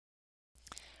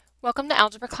Welcome to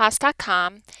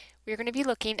algebraclass.com. We're going to be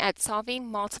looking at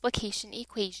solving multiplication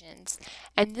equations,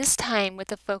 and this time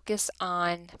with a focus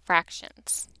on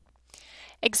fractions.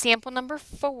 Example number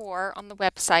 4 on the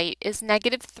website is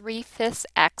negative 3/5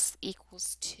 x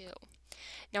equals 2.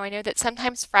 Now I know that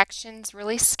sometimes fractions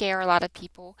really scare a lot of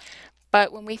people,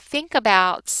 but when we think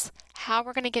about how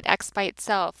we're going to get x by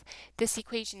itself, this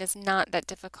equation is not that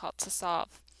difficult to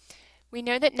solve. We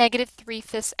know that negative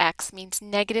 3/5 x means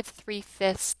negative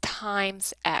 3/5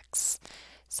 times x.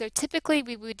 So typically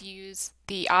we would use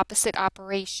the opposite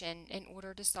operation in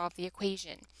order to solve the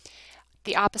equation.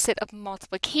 The opposite of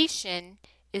multiplication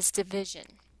is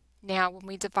division. Now when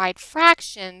we divide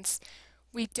fractions,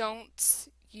 we don't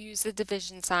use the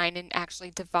division sign and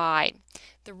actually divide.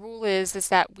 The rule is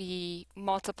that we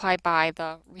multiply by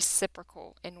the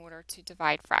reciprocal in order to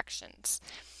divide fractions.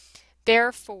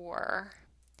 Therefore,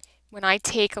 when I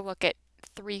take a look at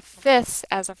 3/5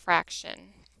 as a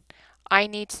fraction, I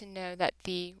need to know that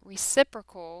the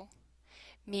reciprocal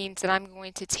means that I'm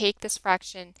going to take this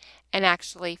fraction and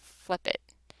actually flip it.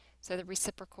 So the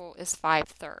reciprocal is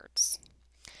 5/3.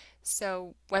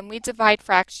 So when we divide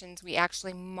fractions, we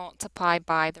actually multiply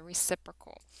by the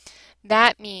reciprocal.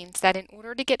 That means that in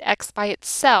order to get x by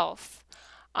itself,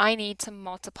 I need to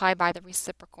multiply by the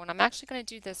reciprocal. And I'm actually going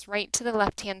to do this right to the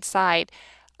left-hand side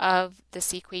of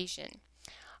this equation.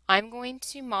 I'm going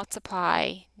to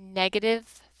multiply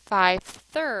negative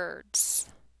 5/3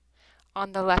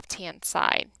 on the left-hand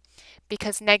side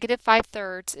because negative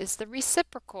 5/3 is the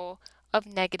reciprocal of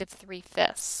negative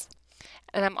 3/5.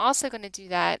 And I'm also going to do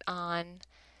that on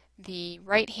the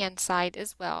right-hand side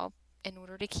as well in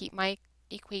order to keep my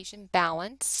equation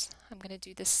balanced. I'm going to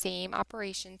do the same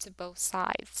operation to both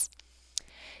sides.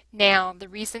 Now, the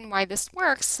reason why this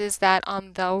works is that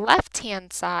on the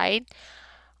left-hand side,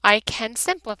 I can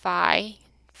simplify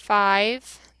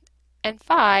 5 and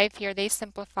 5. Here they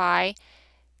simplify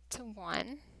to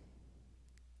 1.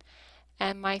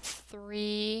 And my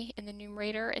 3 in the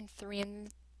numerator and 3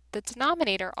 in the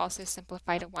denominator also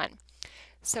simplify to 1.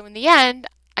 So in the end,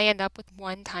 I end up with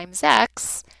 1 times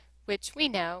x, which we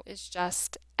know is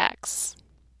just x.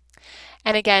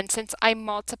 And again, since I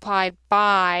multiplied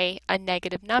by a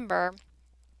negative number,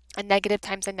 a negative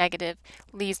times a negative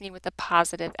leaves me with a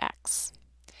positive x.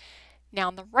 Now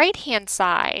on the right-hand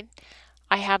side,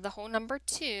 I have the whole number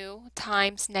 2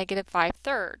 times negative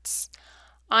 5/3.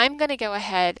 I'm going to go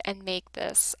ahead and make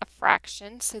this a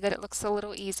fraction so that it looks a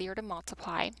little easier to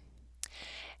multiply.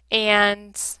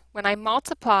 And when I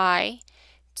multiply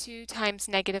 2 times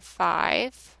negative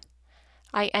 5,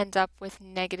 I end up with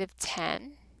negative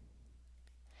 10.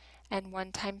 And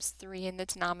 1 times 3 in the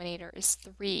denominator is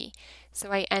 3.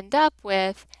 So I end up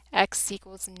with x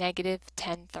equals negative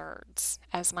 10/3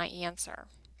 as my answer.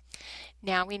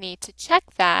 Now we need to check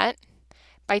that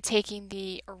by taking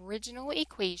the original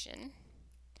equation,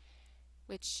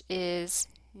 which is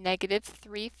negative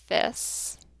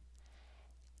 3/5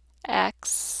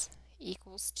 x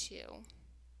equals 2.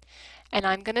 And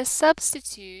I'm going to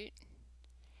substitute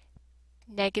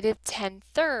negative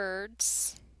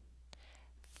 10/3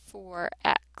 for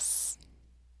x.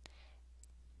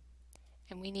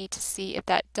 And we need to see if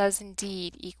that does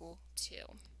indeed equal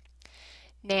 2.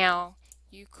 Now,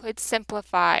 you could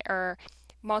simplify or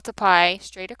multiply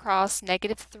straight across.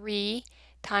 Negative 3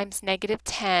 times negative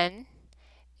 10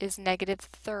 is negative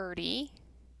 30.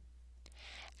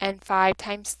 And 5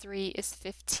 times 3 is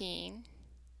 15.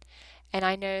 And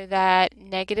I know that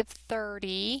negative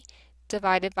 30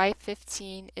 divided by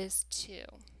 15 is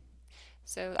 2.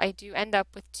 So I do end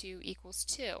up with 2 equals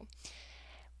 2.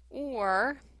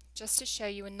 Or, just to show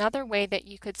you another way that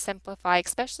you could simplify,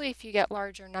 especially if you get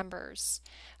larger numbers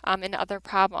in other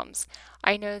problems.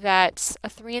 I know that a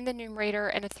 3 in the numerator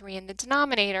and a 3 in the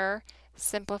denominator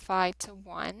simplify to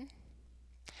 1.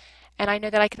 And I know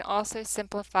that I can also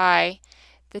simplify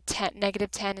the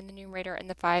negative 10 in the numerator and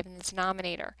the 5 in the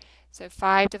denominator. So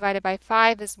 5 divided by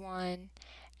 5 is 1,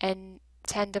 and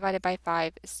 10 divided by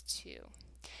 5 is 2.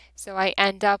 So I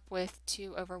end up with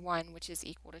 2 over 1, which is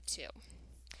equal to 2.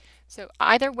 So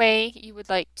either way you would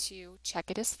like to check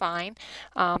it is fine.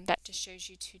 That just shows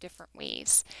you two different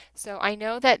ways. So I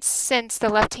know that since the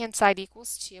left-hand side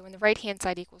equals 2 and the right-hand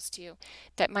side equals 2,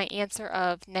 that my answer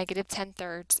of negative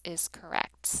 10/3 is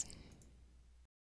correct.